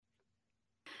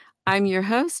I'm your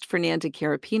host, Fernanda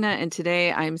Carapina, and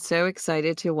today I'm so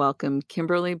excited to welcome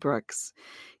Kimberly Brooks.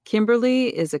 Kimberly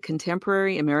is a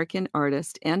contemporary American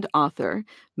artist and author,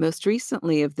 most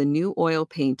recently of the new oil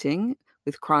painting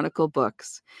with Chronicle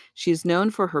Books. She's known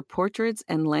for her portraits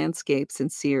and landscapes in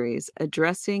series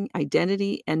addressing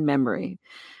identity and memory.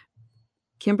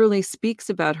 Kimberly speaks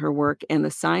about her work and the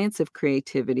science of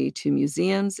creativity to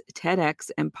museums,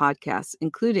 TEDx, and podcasts,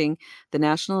 including the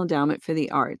National Endowment for the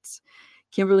Arts.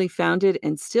 Kimberly founded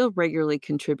and still regularly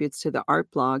contributes to the art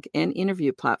blog and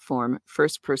interview platform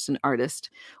First Person Artist.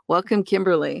 Welcome,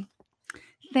 Kimberly.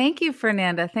 Thank you,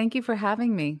 Fernanda. Thank you for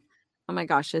having me. Oh my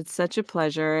gosh, it's such a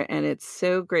pleasure. And it's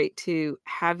so great to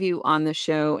have you on the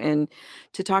show and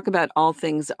to talk about all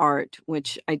things art,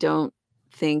 which I don't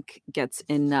think gets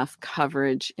enough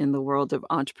coverage in the world of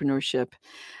entrepreneurship.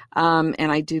 And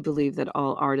I do believe that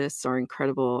all artists are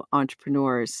incredible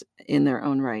entrepreneurs in their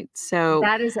own right. So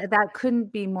that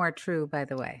couldn't be more true, by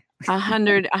the way.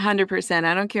 100%.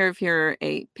 I don't care if you're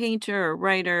a painter, a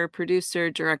writer, producer,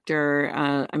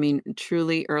 director.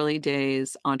 Truly early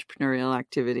days entrepreneurial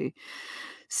activity.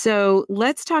 So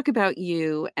let's talk about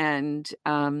you and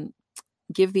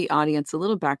give the audience a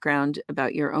little background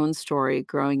about your own story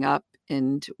growing up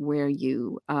and where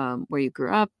you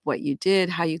grew up, what you did,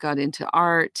 how you got into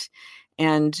art,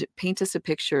 and paint us a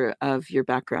picture of your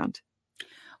background.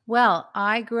 Well,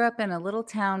 I grew up in a little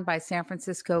town by San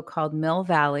Francisco called Mill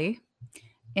Valley,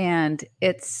 and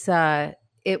it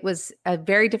was a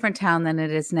very different town than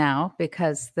it is now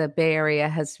because the Bay Area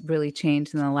has really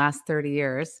changed in the last 30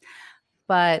 years.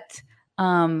 But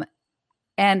I'm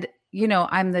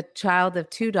the child of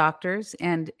two doctors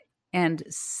and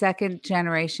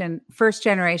first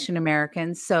generation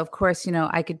Americans. So of course,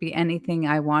 I could be anything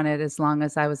I wanted as long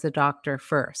as I was a doctor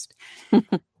first.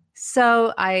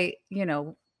 So I,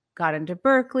 got into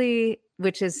Berkeley,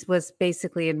 which was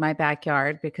basically in my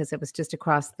backyard because it was just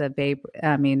across the Bay.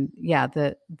 The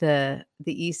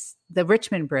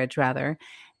Richmond Bridge rather.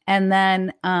 And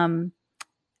then,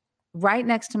 right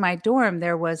next to my dorm,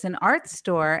 there was an art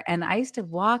store, and I used to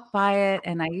walk by it,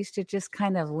 and I used to just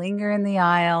kind of linger in the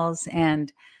aisles.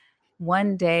 And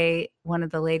one day, one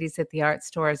of the ladies at the art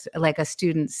stores, like a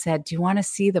student, said, "Do you want to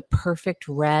see the perfect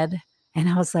red?" And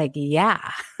I was like, "Yeah,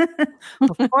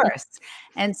 of course."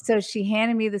 And so she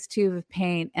handed me this tube of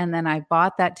paint, and then I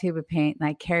bought that tube of paint, and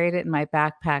I carried it in my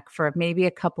backpack for maybe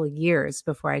a couple of years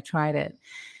before I tried it.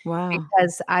 Wow.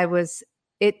 Because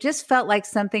it just felt like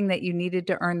something that you needed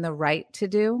to earn the right to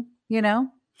do,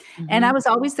 Mm-hmm. And I was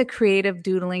always the creative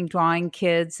doodling, drawing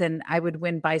kids, and I would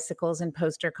win bicycles and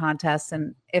poster contests.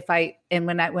 And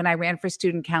when I ran for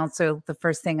student council, the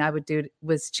first thing I would do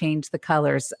was change the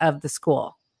colors of the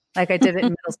school, like I did it in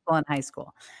middle school and high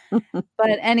school.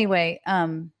 But anyway,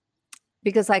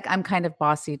 because I'm kind of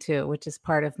bossy too, which is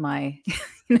part of my,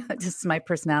 just my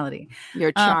personality.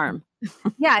 Your charm.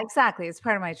 Yeah, exactly. It's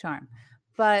part of my charm.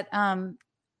 But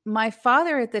my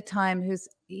father at the time,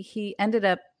 he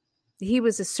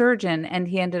was a surgeon, and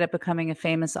he ended up becoming a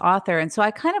famous author. And so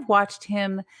I kind of watched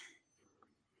him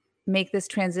make this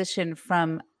transition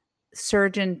from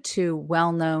surgeon to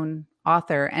well-known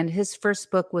author. And his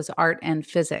first book was Art and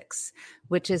Physics,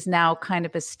 which is now kind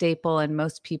of a staple in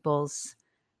most people's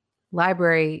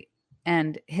library.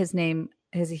 And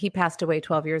he passed away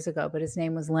 12 years ago, but his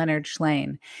name was Leonard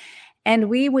Schlane.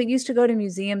 And we used to go to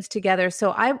museums together.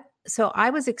 So I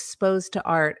was exposed to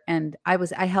art, and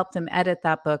I helped him edit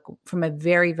that book from a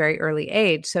very, very early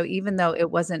age. So even though it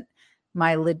wasn't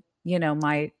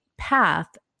my path,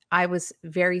 I was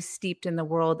very steeped in the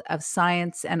world of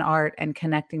science and art and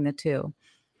connecting the two.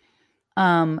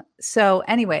 So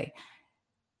anyway,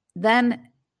 then,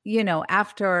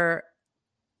 after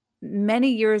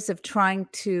many years of trying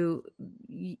to,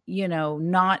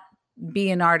 not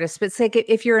be an artist, but it's like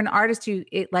if you're an artist,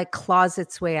 it like claws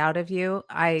its way out of you.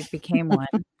 I became one.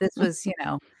 This was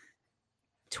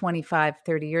 25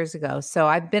 30 years ago. So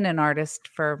I've been an artist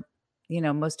for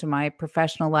most of my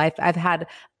professional life. I've had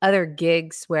other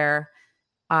gigs where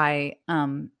I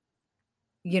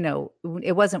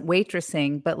it wasn't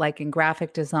waitressing, but like in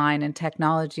graphic design and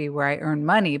technology where I earned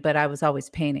money, but I was always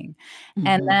painting. Mm-hmm.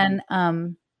 And then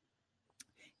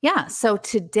so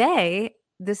today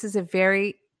this is a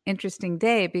very interesting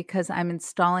day because I'm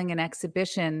installing an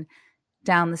exhibition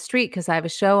down the street because I have a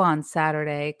show on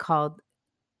Saturday called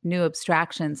New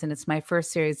Abstractions, and it's my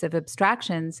first series of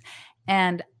abstractions.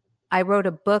 And I wrote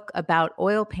a book about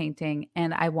oil painting,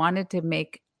 and I wanted to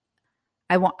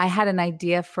I had an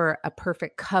idea for a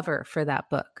perfect cover for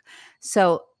that book.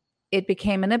 So it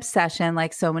became an obsession,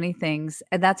 like so many things.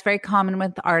 And that's very common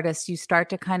with artists. You start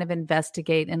to kind of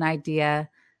investigate an idea,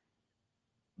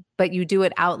 but you do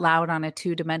it out loud on a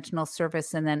 2-dimensional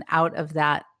surface, and then out of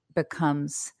that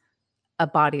becomes a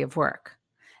body of work.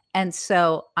 And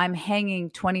so I'm hanging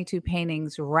 22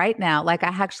 paintings right now. Like, I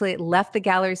actually left the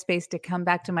gallery space to come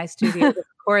back to my studio to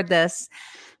record this,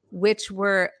 which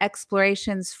were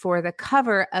explorations for the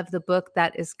cover of the book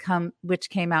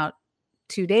which came out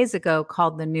 2 days ago,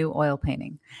 called The New Oil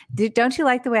Painting. Don't you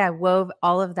like the way I wove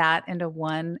all of that into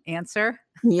one answer?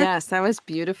 Yes, that was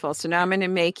beautiful. So now I'm going to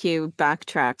make you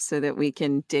backtrack so that we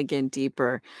can dig in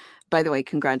deeper. By the way,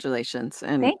 congratulations.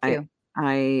 And Thank you.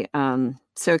 I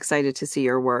so excited to see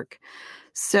your work.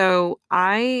 So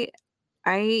I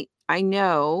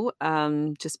know,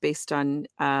 just based on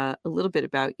a little bit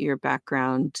about your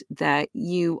background, that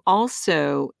you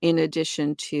also, in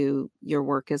addition to your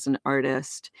work as an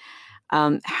artist,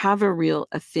 have a real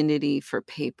affinity for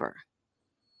paper.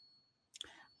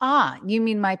 You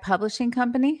mean my publishing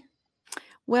company?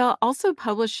 Well, also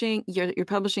publishing your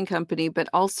publishing company, but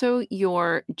also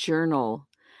your journal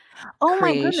Oh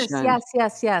my goodness. creation. Yes,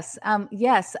 yes, yes.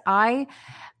 Yes,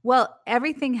 well,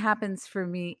 everything happens for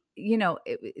me.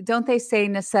 Don't they say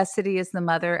necessity is the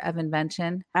mother of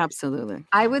invention? Absolutely.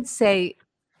 I would say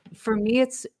for me,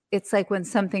 it's like when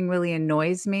something really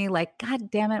annoys me, like, God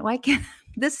damn it, why can't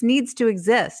this needs to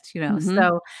exist? Hmm.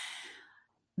 So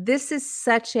this is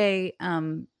such a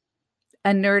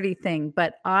nerdy thing,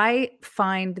 but I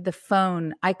find the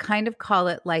phone, I kind of call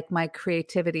it like my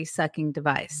creativity sucking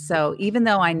device. So even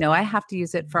though I know I have to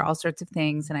use it for all sorts of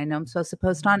things, and I know I'm supposed to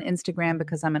post on Instagram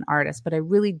because I'm an artist, but I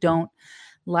really don't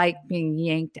like being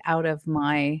yanked out of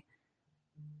my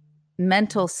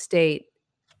mental state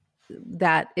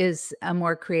that is a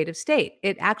more creative state.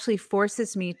 It actually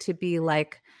forces me to be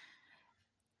like,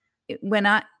 when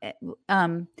I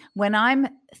when I'm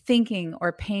thinking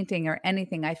or painting or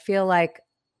anything, I feel like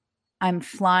I'm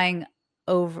flying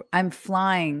I'm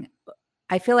flying.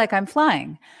 I feel like I'm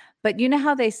flying. But you know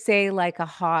how they say like a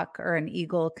hawk or an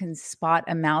eagle can spot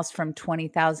a mouse from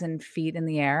 20,000 feet in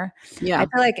the air? I Yeah.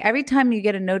 feel like every time you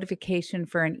get a notification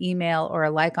for an email or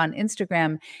a like on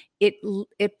Instagram,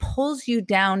 it pulls you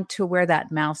down to where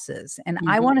that mouse is. And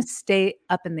I Hmm. want to stay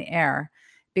up in the air,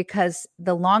 because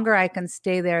the longer I can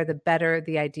stay there, the better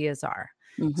the ideas are.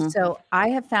 Hmm. So I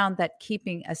have found that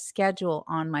keeping a schedule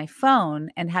on my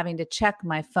phone and having to check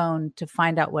my phone to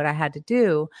find out what I had to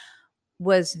do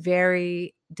was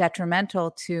very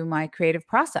detrimental to my creative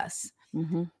process.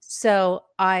 Hmm. So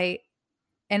I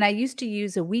used to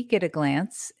use a week at a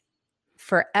glance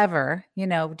forever,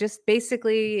 just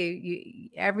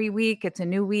basically every week it's a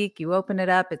new week. You open it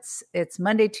up, it's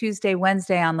Monday, Tuesday,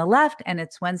 Wednesday on the left, and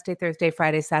it's Wednesday, Thursday,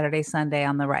 Friday, Saturday, Sunday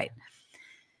on the right.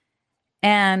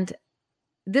 And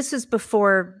this was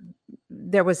before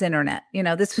there was internet.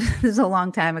 This was a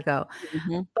long time ago.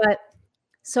 Hmm. But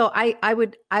so I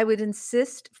would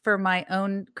insist for my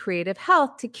own creative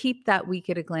health to keep that week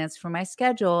at a glance for my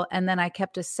schedule, and then I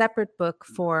kept a separate book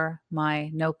for my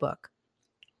notebook.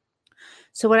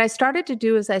 So what I started to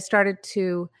do is I started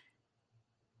to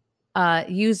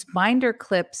use binder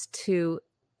clips to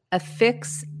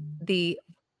affix the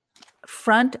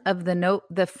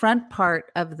the front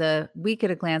part of the week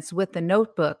at a glance with the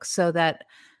notebook, so that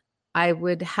I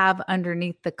would have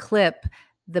underneath the clip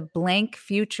the blank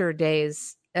future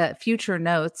days, future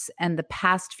notes, and the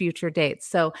past future dates.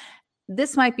 So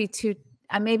this might be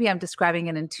maybe I'm describing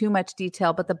it in too much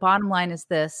detail, but the bottom line is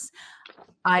this.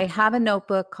 I have a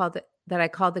notebook that I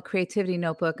call the Creativity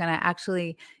Notebook. And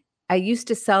I used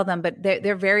to sell them, but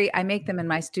I make them in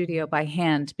my studio by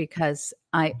hand, because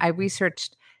I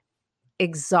researched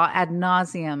ad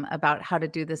nauseum about how to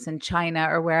do this in China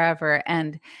or wherever.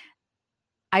 And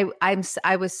I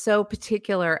was so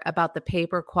particular about the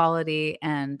paper quality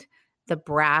and the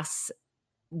brass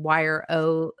wire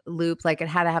O loop. Like, it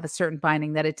had to have a certain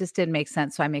binding that it just didn't make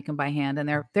sense. So I make them by hand, and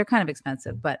they're kind of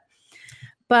expensive, but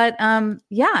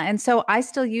yeah. And so I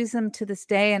still use them to this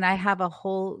day. And I have a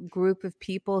whole group of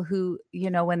people who,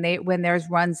 when theirs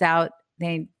runs out,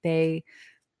 they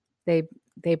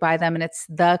buy them, and it's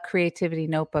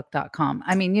thecreativitynotebook.com.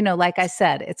 I mean, like I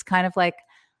said, it's kind of like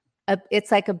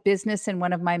it's like a business in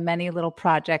one of my many little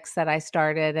projects that I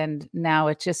started, and now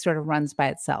it just sort of runs by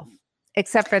itself,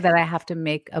 except for that I have to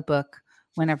make a book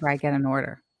whenever I get an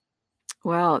order.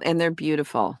 Well, and they're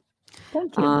beautiful.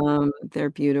 Thank you. They're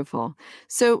beautiful.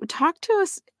 So talk to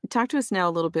us now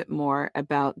a little bit more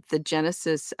about the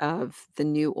genesis of the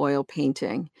new oil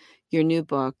painting, your new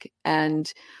book,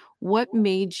 and what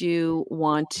made you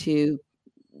want to,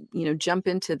 jump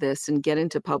into this and get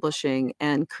into publishing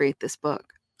and create this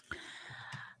book.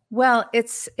 Well,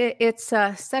 it's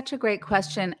such a great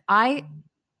question.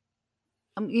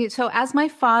 So as my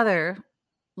father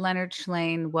Leonard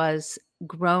Shlain was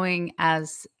growing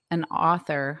as an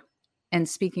author and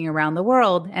speaking around the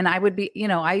world. And I would be,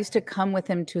 I used to come with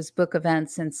him to his book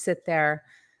events and sit there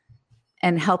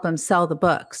and help him sell the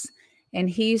books. And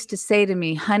he used to say to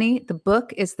me, honey, the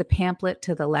book is the pamphlet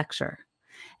to the lecture.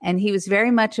 And he was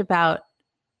very much about,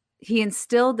 he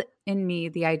instilled in me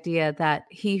the idea that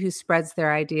he who spreads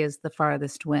their ideas the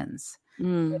farthest wins.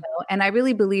 Mm. And I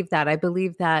really believe that. I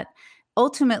believe that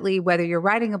ultimately, whether you're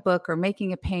writing a book or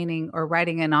making a painting or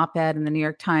writing an op-ed in the New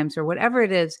York Times or whatever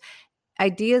it is,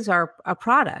 ideas are a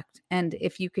product. And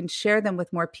if you can share them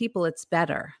with more people, it's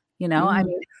better, I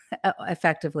mean,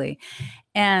 effectively.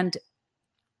 And,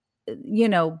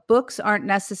 books aren't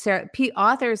necessary.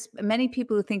 Authors, many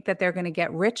people who think that they're going to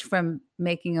get rich from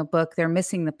making a book, they're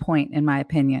missing the point, in my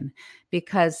opinion,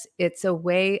 because it's a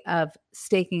way of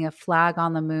staking a flag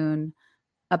on the moon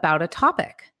about a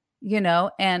topic,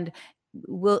 and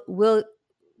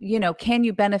can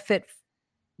you benefit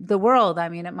the world? I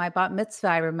mean, at my bat mitzvah,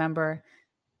 I remember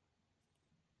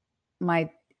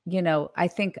I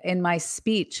think in my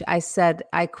speech,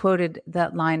 I quoted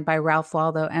that line by Ralph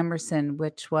Waldo Emerson,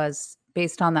 which was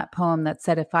based on that poem that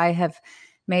said, if I have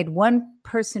made one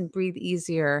person breathe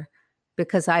easier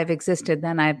because I've existed,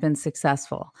 then I've been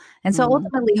successful. And so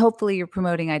ultimately, hopefully you're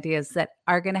promoting ideas that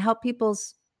are going to help people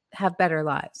have better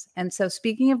lives. And so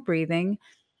speaking of breathing,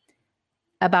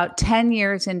 about 10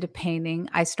 years into painting,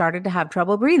 I started to have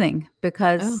trouble breathing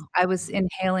because I was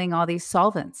inhaling all these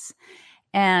solvents.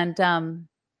 And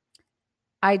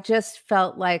I just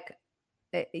felt like,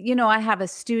 I have a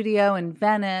studio in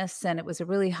Venice and it was a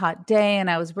really hot day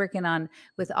and I was working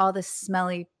with all the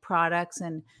smelly products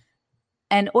and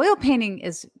oil painting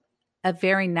is a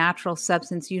very natural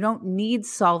substance. You don't need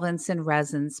solvents and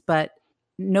resins, but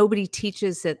nobody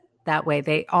teaches it that way.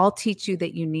 They all teach you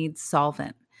that you need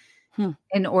solvent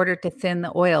in order to thin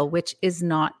the oil, which is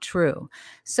not true.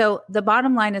 So the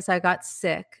bottom line is I got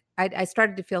sick. I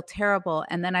started to feel terrible.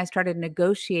 And then I started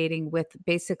negotiating with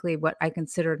basically what I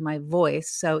considered my voice.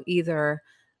 So either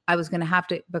I was going to have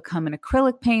to become an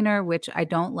acrylic painter, which I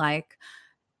don't like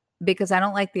because I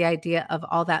don't like the idea of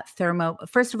all that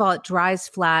First of all, it dries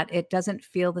flat. It doesn't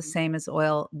feel the same as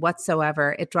oil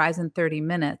whatsoever. It dries in 30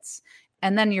 minutes.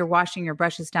 And then you're washing your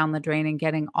brushes down the drain and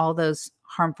getting all those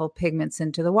harmful pigments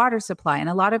into the water supply. And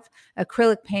a lot of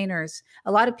acrylic painters,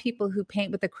 a lot of people who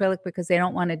paint with acrylic because they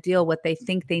don't want to deal what they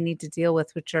think they need to deal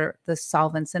with, which are the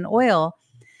solvents and oil,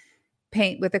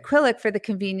 paint with acrylic for the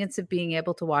convenience of being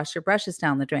able to wash your brushes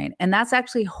down the drain. And that's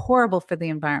actually horrible for the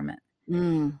environment.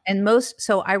 And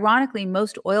ironically,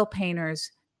 most oil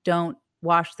painters don't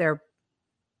wash their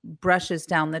brushes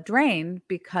down the drain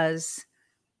because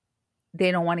they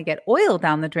don't want to get oil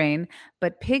down the drain,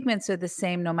 but pigments are the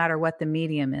same no matter what the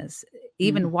medium is.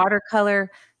 Even watercolor,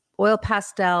 oil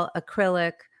pastel,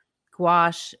 acrylic,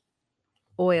 gouache,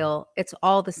 oil, it's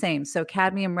all the same. So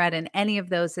cadmium red and any of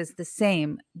those is the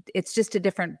same. It's just a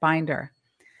different binder.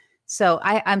 So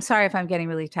I'm sorry if I'm getting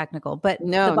really technical, but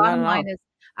the bottom line is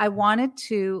I wanted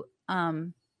to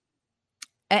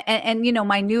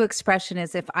my new expression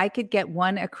is if I could get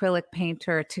one acrylic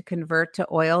painter to convert to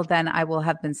oil, then I will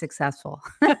have been successful.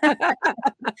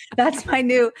 That's my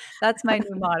new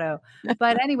motto.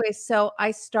 But anyway, so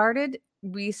I started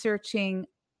researching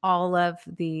all of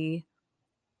the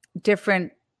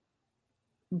different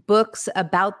books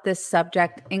about this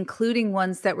subject, including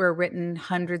ones that were written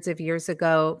hundreds of years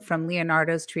ago, from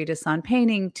Leonardo's treatise on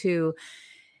painting to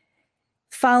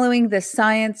following the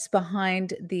science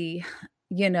behind the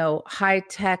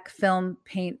high-tech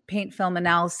paint film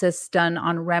analysis done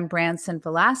on Rembrandts and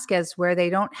Velázquez, where they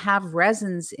don't have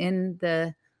resins in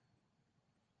the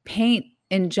paint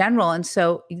in general. And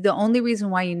so the only reason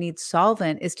why you need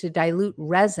solvent is to dilute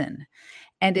resin.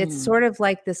 And it's sort of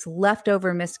like this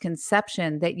leftover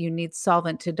misconception that you need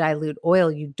solvent to dilute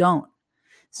oil. You don't.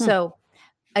 So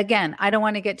again, I don't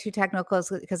want to get too technical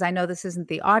because I know this isn't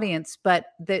the audience, but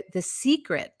the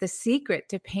secret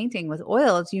to painting with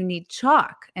oil is you need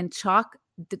chalk, and chalk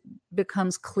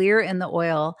becomes clear in the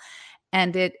oil,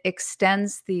 and it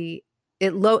extends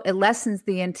it lessens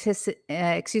the intensity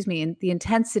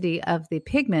of the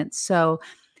pigment. So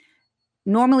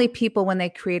normally people, when they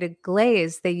create a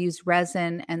glaze, they use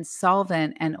resin and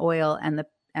solvent and oil and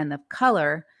the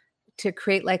color to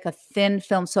create like a thin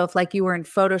film. So if like you were in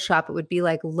Photoshop, it would be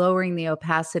like lowering the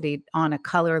opacity on a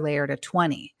color layer to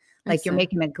 20, like you're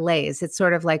making a glaze. It's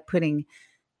sort of like putting,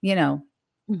 a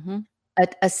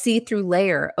see-through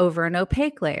layer over an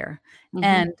opaque layer.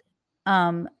 And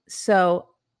so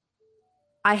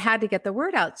I had to get the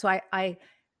word out. So I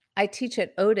teach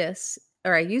at Otis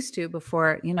or I used to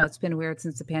before, it's been weird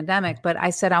since the pandemic, but I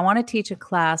said, I want to teach a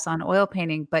class on oil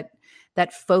painting, but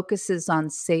that focuses on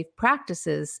safe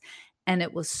practices. And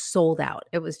it was sold out.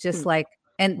 It was just Mm. like,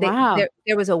 and Wow.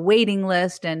 there was a waiting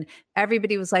list, and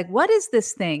everybody was like, what is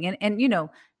this thing? And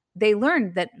they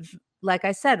learned that, like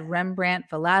I said, Rembrandt,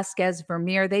 Velasquez,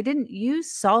 Vermeer, they didn't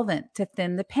use solvent to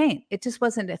thin the paint. It just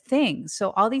wasn't a thing. So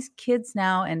all these kids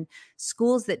now and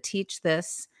schools that teach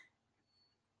this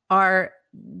are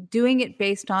doing it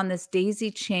based on this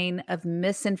daisy chain of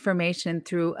misinformation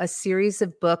through a series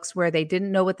of books where they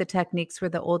didn't know what the techniques for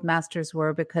the old masters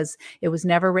were because it was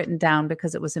never written down,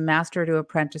 because it was a master to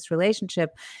apprentice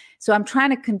relationship. So I'm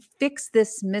trying to fix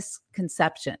this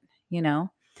misconception,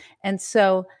 And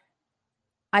so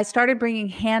I started bringing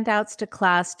handouts to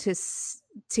class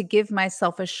to give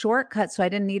myself a shortcut so I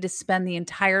didn't need to spend the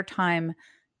entire time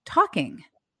talking.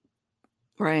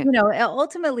 Right.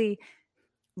 Ultimately,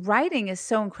 writing is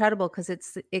so incredible because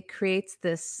it creates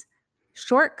this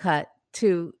shortcut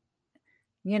to,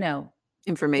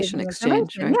 Information giving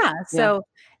exchange, information. right? Yeah.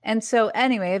 Yeah. So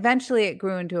anyway, eventually it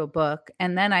grew into a book,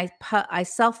 and then I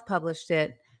self-published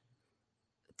it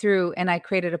and I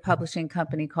created a publishing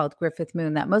company called Griffith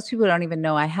Moon that most people don't even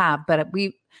know I have, but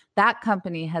that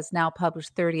company has now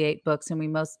published 38 books, and we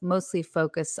mostly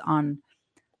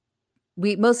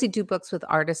do books with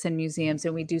artists and museums,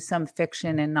 and we do some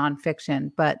fiction and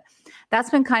nonfiction, but that's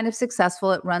been kind of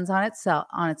successful. It runs on its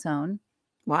own.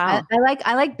 Wow.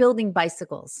 I like building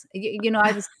bicycles. I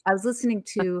was listening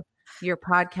to your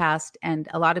podcast, and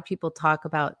a lot of people talk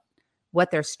about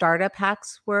what their startup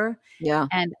hacks were. Yeah.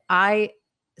 And I've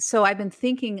been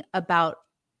thinking about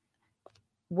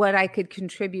what I could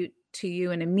contribute to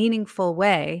you in a meaningful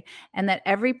way, and that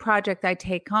every project I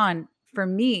take on, for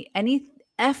me, any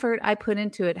effort I put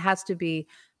into it has to be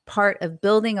part of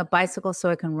building a bicycle so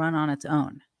it can run on its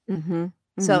own. Mm-hmm.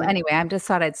 So Mm-hmm. anyway, I just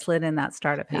thought I'd slid in that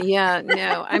startup hack. Yeah,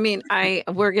 no, I mean,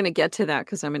 we're going to get to that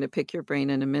because I'm going to pick your brain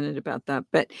in a minute about that.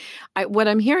 But what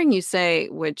I'm hearing you say,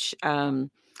 which I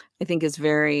think is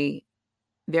very,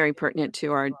 very pertinent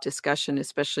to our discussion,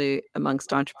 especially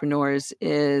amongst entrepreneurs,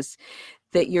 is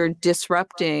that you're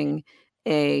disrupting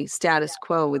a status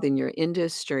quo within your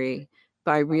industry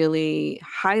by really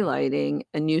highlighting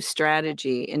a new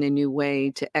strategy and a new way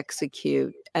to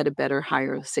execute at a better,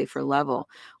 higher, safer level,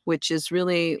 which is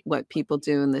really what people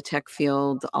do in the tech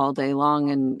field all day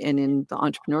long and in the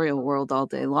entrepreneurial world all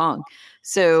day long.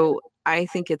 So I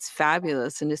think it's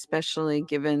fabulous, and especially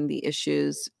given the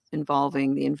issues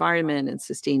involving the environment and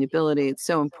sustainability, it's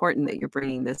so important that you're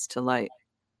bringing this to light.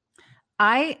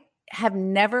 I have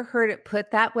never heard it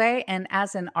put that way. And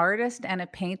as an artist and a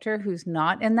painter who's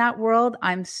not in that world,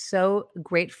 I'm so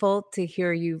grateful to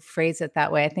hear you phrase it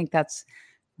that way. I think that's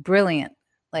brilliant.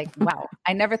 Like, wow,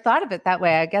 I never thought of it that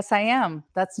way. I guess I am.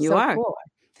 That's You so are. cool.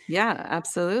 Yeah,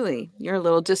 absolutely. You're a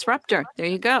little disruptor. There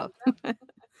you go.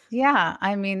 Yeah,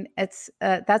 I mean, that's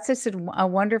just a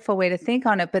wonderful way to think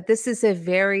on it. But this is a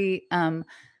very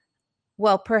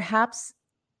well, perhaps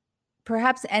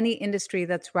any industry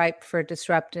that's ripe for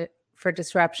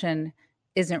disruption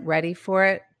isn't ready for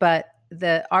it. But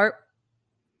the art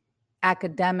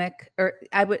academic, or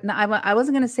I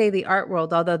wasn't going to say the art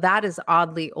world, although that is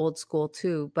oddly old school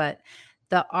too. But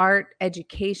the art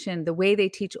education, the way they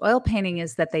teach oil painting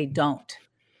is that they don't.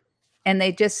 And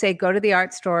they just say, go to the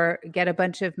art store, get a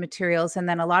bunch of materials. And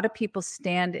then a lot of people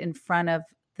stand in front of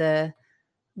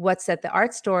what's at the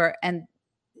art store, and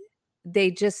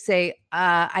they just say,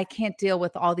 I can't deal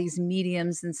with all these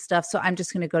mediums and stuff, so I'm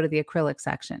just going to go to the acrylic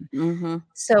section. Mm-hmm.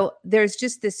 So there's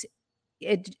just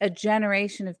a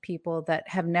generation of people that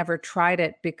have never tried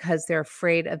it because they're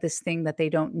afraid of this thing that they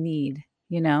don't need,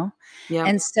 Yeah.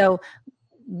 And so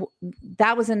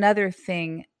that was another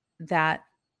thing that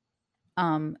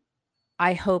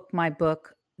I hope my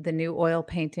book, The New Oil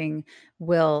Painting,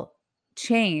 will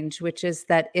change, which is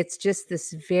that it's just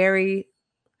this very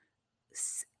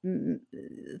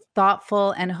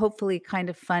thoughtful and hopefully kind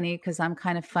of funny, because I'm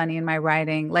kind of funny in my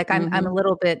writing. Like I'm a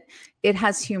little bit, it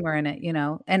has humor in it,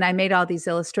 and I made all these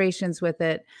illustrations with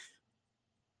it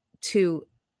to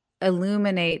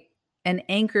illuminate and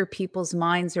anchor people's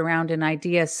minds around an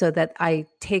idea so that I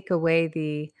take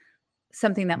away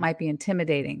something that might be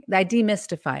intimidating. I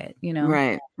demystify it,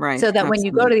 Right. so that when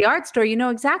you go to Absolutely. the art store, you know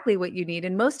exactly what you need.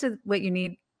 And most of what you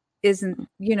need isn't,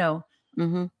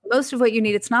 Mm-hmm. most of what you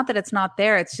need, it's not that it's not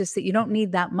there. It's just that you don't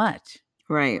need that much.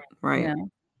 Right.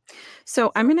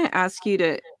 So I'm going to ask you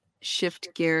to shift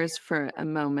gears for a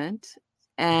moment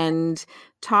and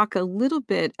talk a little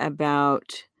bit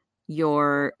about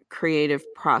your creative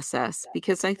process,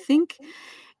 because I think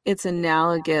It's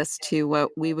analogous to what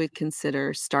we would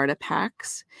consider startup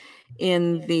hacks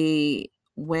in the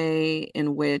way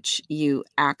in which you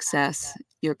access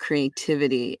your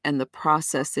creativity and the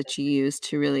process that you use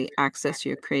to really access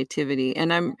your creativity.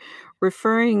 And I'm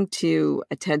referring to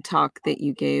a TED Talk that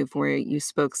you gave where you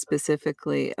spoke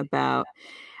specifically about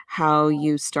how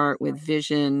you start with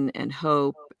vision and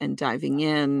hope and diving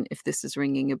in, if this is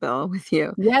ringing a bell with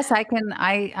you. Yes,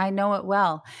 I know it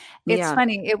well. It's Yeah.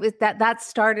 funny. It was that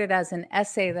started as an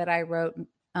essay that I wrote,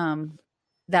 um,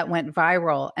 that went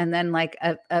viral, and then like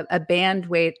a band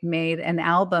made an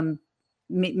album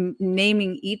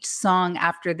naming each song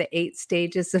after the 8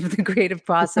 stages of the creative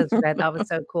process, which I thought was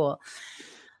so cool.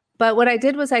 But what I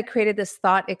did was I created this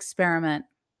thought experiment,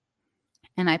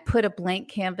 and I put a blank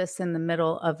canvas in the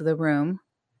middle of the room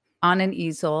on an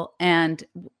easel. And,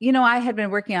 I had been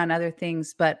working on other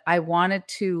things, but I wanted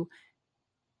to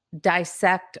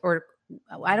dissect, or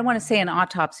I don't want to say an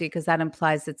autopsy because that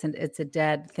implies it's a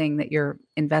dead thing that you're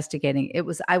investigating.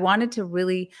 I wanted to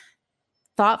really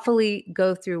thoughtfully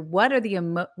go through what are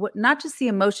not just the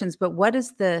emotions, but what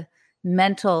is the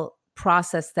mental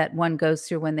process that one goes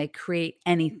through when they create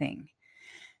anything.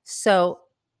 So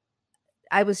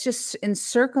I was just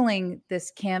encircling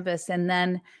this canvas, and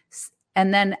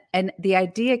the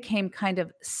idea came kind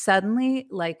of suddenly,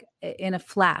 like in a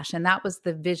flash, and that was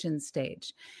the vision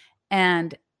stage.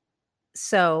 And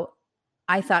so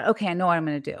I thought, okay, I know what I'm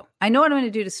going to do. I know what I'm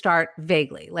going to do to start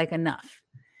vaguely, like enough.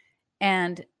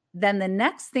 And then the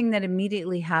next thing that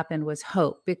immediately happened was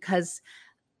hope, because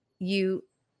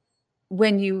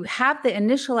when you have the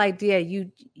initial idea,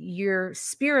 your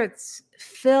spirits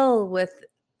fill with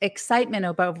excitement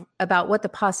about what the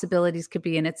possibilities could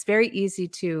be. And it's very easy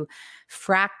to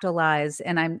fractalize.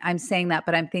 And I'm saying that,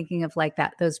 but I'm thinking of like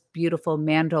those beautiful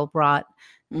Mandelbrot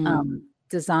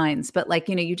designs. But like,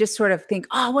 you just sort of think,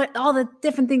 oh, what all the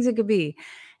different things it could be.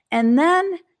 And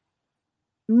then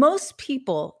most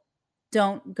people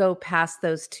don't go past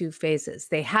those 2 phases.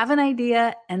 They have an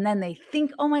idea and then they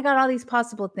think, oh my God, all these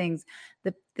possible things.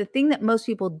 The thing that most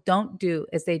people don't do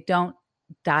is they don't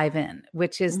dive in,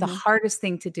 which is the hardest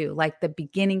thing to do. Like the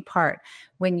beginning part,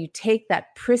 when you take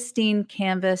that pristine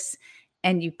canvas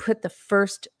and you put the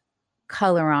first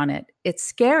color on it, it's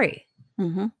scary.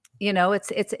 And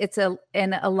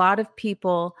a lot of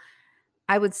people,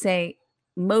 I would say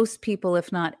most people,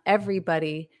 if not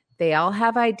everybody, they all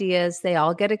have ideas. They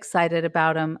all get excited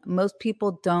about them. Most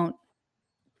people don't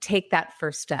take that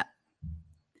first step.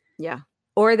 Yeah.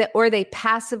 Or they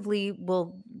passively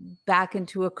will back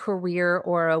into a career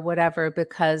or a whatever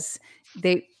because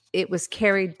it was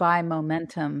carried by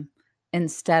momentum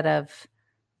instead of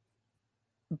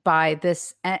by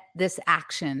this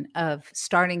action of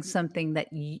starting something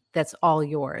that's all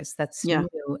yours, that's new,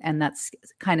 and that's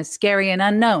kind of scary and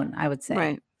unknown, I would say.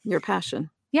 Right. Your passion.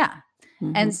 Yeah.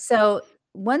 And so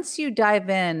once you dive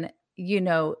in,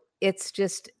 it's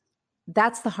just,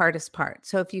 that's the hardest part.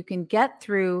 So if you can get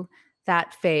through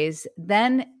that phase,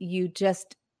 then you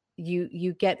just,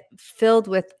 you get filled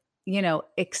with,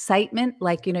 excitement,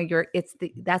 like,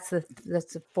 that's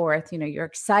the fourth, you're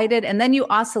excited. And then you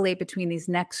oscillate between these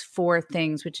next 4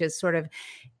 things, which is sort of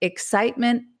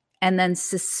excitement and then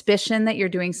suspicion that you're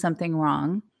doing something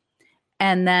wrong.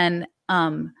 And then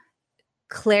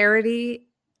clarity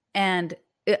and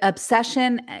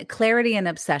clarity and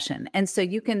obsession. And so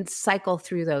you can cycle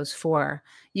through those 4.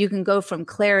 You can go from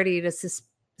clarity to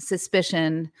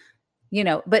suspicion,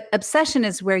 but obsession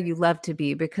is where you love to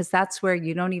be, because that's where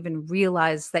you don't even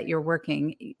realize that you're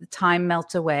working. Time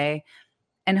melts away.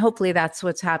 And hopefully that's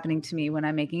what's happening to me when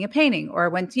I'm making a painting, or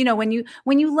when you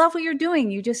love what you're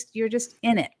doing, you're just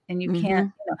in it, and you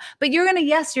can't, but you're going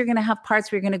to have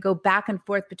parts where you're going to go back and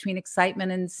forth between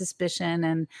excitement and suspicion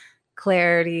and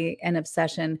clarity and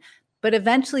obsession, but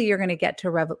eventually you're going to get to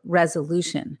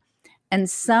resolution. And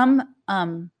some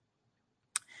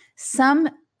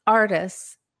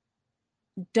artists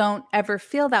don't ever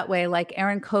feel that way. Like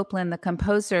Aaron Copland, the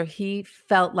composer, he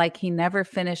felt like he never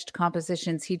finished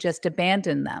compositions. He just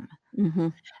abandoned them.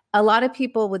 A lot of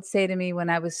people would say to me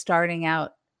when I was starting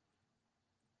out,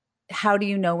 how do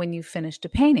you know when you finished a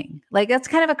painting? Like, that's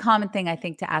kind of a common thing, I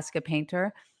think, to ask a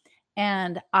painter.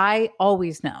 And I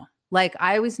always know. Like,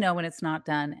 I always know when it's not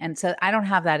done. And so I don't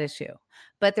have that issue.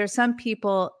 But there's some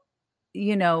people,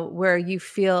 where you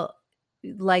feel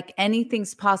like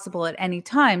anything's possible at any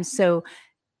time. So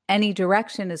any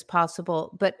direction is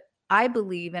possible. But I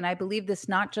believe this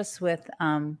not just with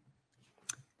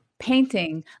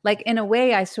painting, like in a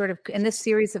way, I sort of, in this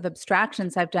series of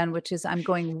abstractions I've done, which is I'm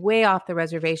going way off the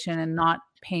reservation and not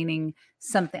painting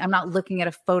something. I'm not looking at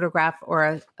a photograph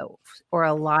or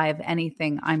a live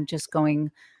anything.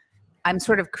 I'm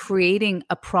sort of creating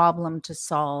a problem to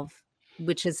solve,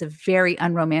 which is a very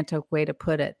unromantic way to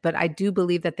put it. But I do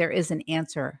believe that there is an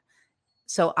answer.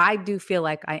 So I do feel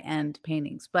like I end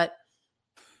paintings. But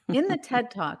in the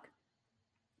TED Talk,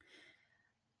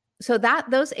 so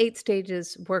those 8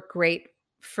 stages work great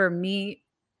for me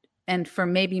and for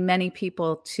maybe many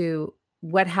people to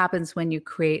what happens when you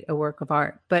create a work of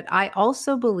art. But I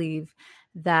also believe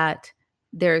that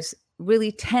there's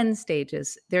really 10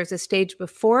 stages. There's a stage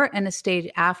before and a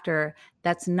stage after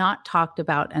that's not talked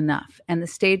about enough. And the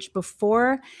stage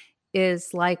before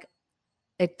is like,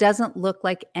 it doesn't look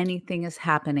like anything is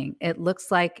happening. It looks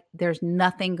like there's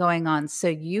nothing going on. So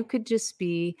you could just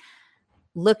be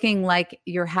looking like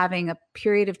you're having a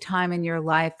period of time in your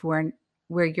life where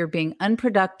you're being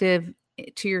unproductive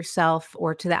to yourself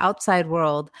or to the outside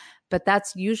world. But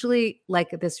that's usually like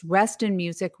this rest in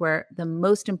music where the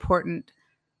most important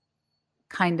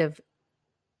kind of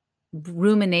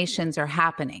ruminations are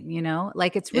happening,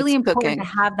 like it's really important to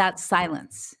have that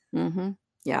silence. Mm-hmm.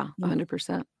 Yeah,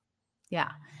 100%.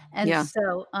 Yeah. And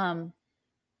so,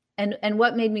 and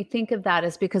what made me think of that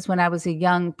is because when I was a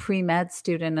young pre-med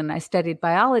student and I studied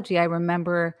biology, I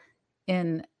remembered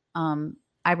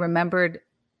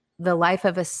the life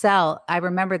of a cell. I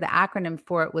remember the acronym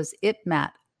for it was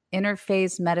IPMAT,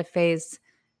 interphase, metaphase,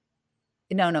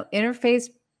 interphase,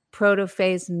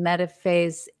 protophase,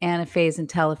 metaphase, anaphase, and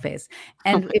telophase.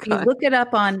 And if you look it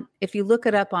up on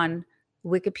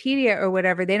Wikipedia or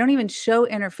whatever, they don't even show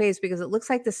interphase because it looks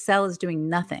like the cell is doing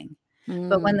nothing.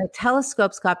 But when the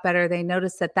telescopes got better, they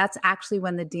noticed that that's actually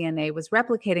when the DNA was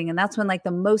replicating. And that's when like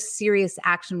the most serious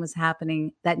action was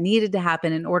happening that needed to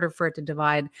happen in order for it to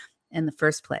divide in the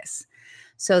first place.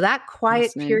 So that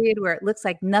quiet period where it looks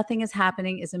like nothing is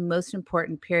happening is the most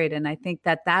important period. And I think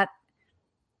that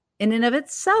in and of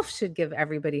itself should give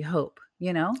everybody hope,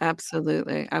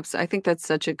 Absolutely. I think that's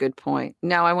such a good point.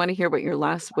 Now I want to hear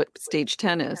what stage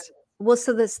 10 is. Well,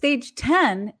 so the stage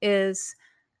 10 is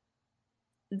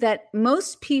that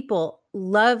most people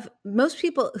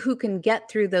who can get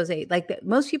through those 8,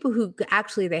 most people who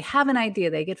actually, they have an idea,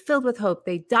 they get filled with hope,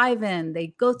 they dive in, they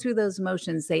go through those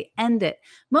motions, they end it.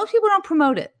 Most people don't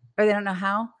promote it, or they don't know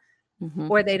how,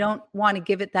 or they don't want to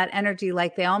give it that energy.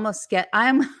 Like they almost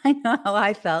I know how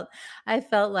I felt. I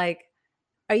felt like,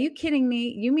 are you kidding me?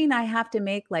 You mean I have to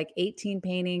make like 18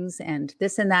 paintings and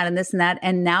this and that and this and that,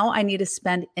 and now I need to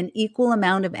spend an equal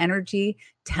amount of energy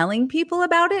telling people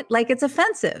about it? Like it's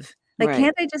offensive. Like,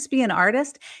 can't I just be an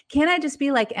artist? Can't I just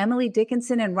be like Emily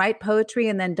Dickinson and write poetry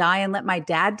and then die and let my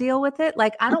dad deal with it?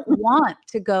 Like, I don't want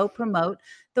to go promote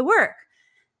the work.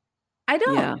 I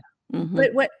don't. Yeah. Mm-hmm.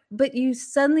 But you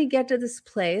suddenly get to this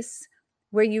place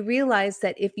where you realize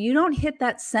that if you don't hit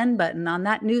that send button on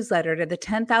that newsletter to the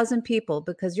 10,000 people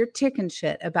because you're ticking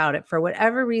shit about it for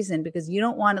whatever reason, because you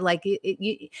don't want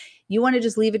to you want to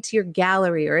just leave it to your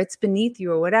gallery or it's beneath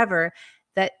you or whatever,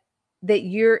 that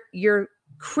you're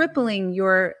crippling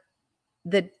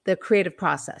the creative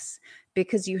process,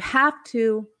 because you have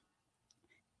to,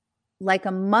 like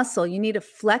a muscle, you need to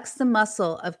flex the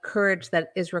muscle of courage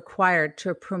that is required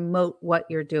to promote what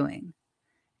you're doing.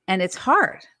 And it's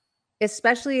hard,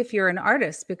 especially if you're an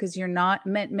artist, because you're not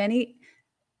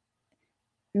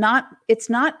it's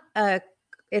not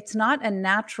a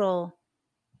natural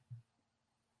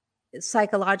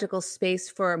psychological space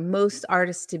for most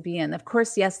artists to be in. Of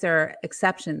course, yes, there are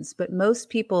exceptions, but most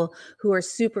people who are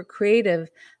super creative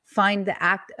find the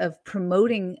act of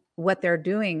promoting what they're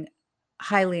doing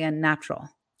highly unnatural.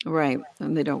 Right.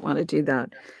 And they don't want to do that.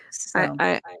 So.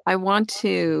 I want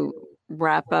to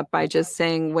wrap up by just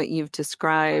saying what you've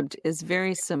described is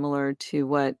very similar to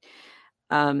what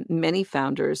many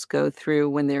founders go through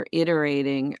when they're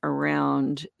iterating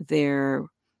around their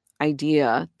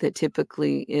idea that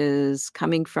typically is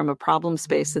coming from a problem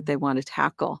space that they want to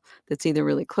tackle, that's either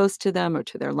really close to them or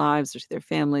to their lives or to their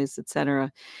families, et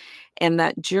cetera. And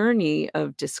that journey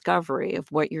of discovery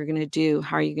of what you're going to do,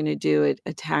 how are you going to do it,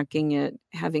 attacking it,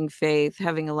 having faith,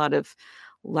 having a lot of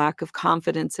lack of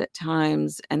confidence at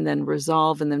times, and then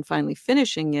resolve, and then finally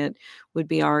finishing it would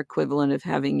be our equivalent of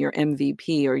having your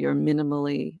MVP or your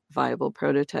minimally viable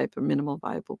prototype or minimal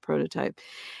viable prototype.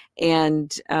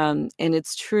 And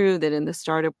it's true that in the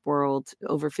startup world,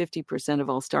 over 50% of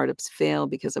all startups fail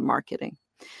because of marketing.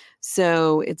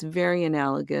 So it's very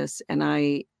analogous. And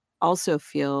I also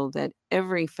feel that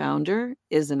every founder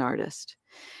is an artist.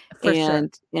 For sure.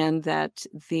 And that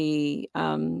the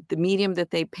medium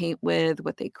that they paint with,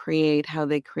 what they create, how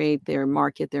they create their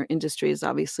market, their industry is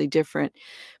obviously different,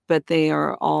 but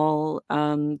they're all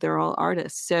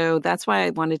artists. So that's why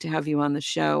I wanted to have you on the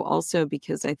show, also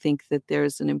because I think that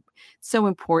so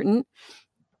important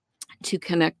to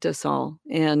connect us all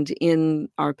and in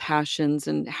our passions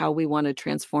and how we want to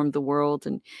transform the world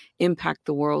and impact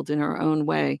the world in our own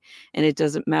way. And it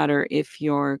doesn't matter if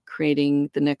you're creating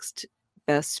the next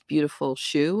best beautiful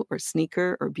shoe or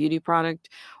sneaker or beauty product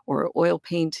or oil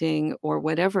painting or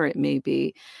whatever it may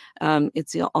be.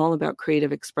 It's all about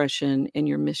creative expression and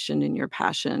your mission and your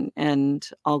passion. And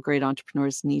all great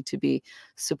entrepreneurs need to be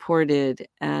supported.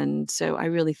 And so I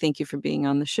really thank you for being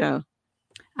on the show.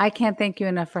 I can't thank you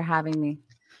enough for having me.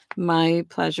 My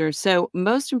pleasure. So,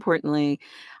 most importantly,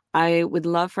 I would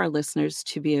love for our listeners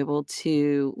to be able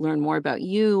to learn more about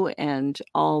you and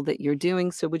all that you're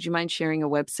doing. So, would you mind sharing a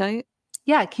website?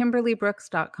 Yeah,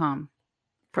 KimberlyBrooks.com.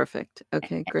 Perfect.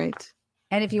 Okay, great.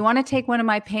 And if you want to take one of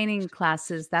my painting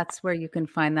classes, that's where you can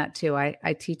find that too. I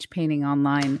teach painting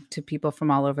online to people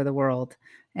from all over the world,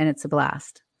 and it's a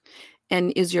blast.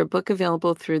 And is your book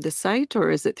available through the site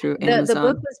or is it through The book Amazon?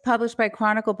 was published by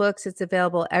Chronicle Books. It's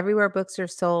available everywhere books are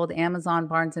sold, Amazon,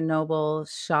 Barnes and Noble,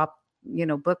 shop,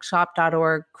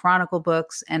 bookshop.org, Chronicle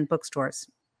Books, and bookstores.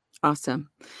 Awesome.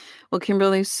 Well,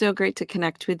 Kimberly, so great to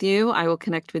connect with you. I will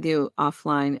connect with you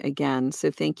offline again.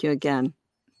 So, thank you again.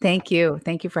 Thank you.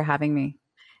 Thank you for having me.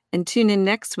 And tune in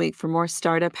next week for more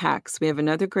startup hacks. We have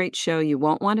another great show you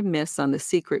won't want to miss on the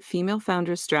secret female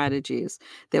founder strategies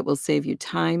that will save you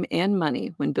time and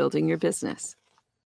money when building your business.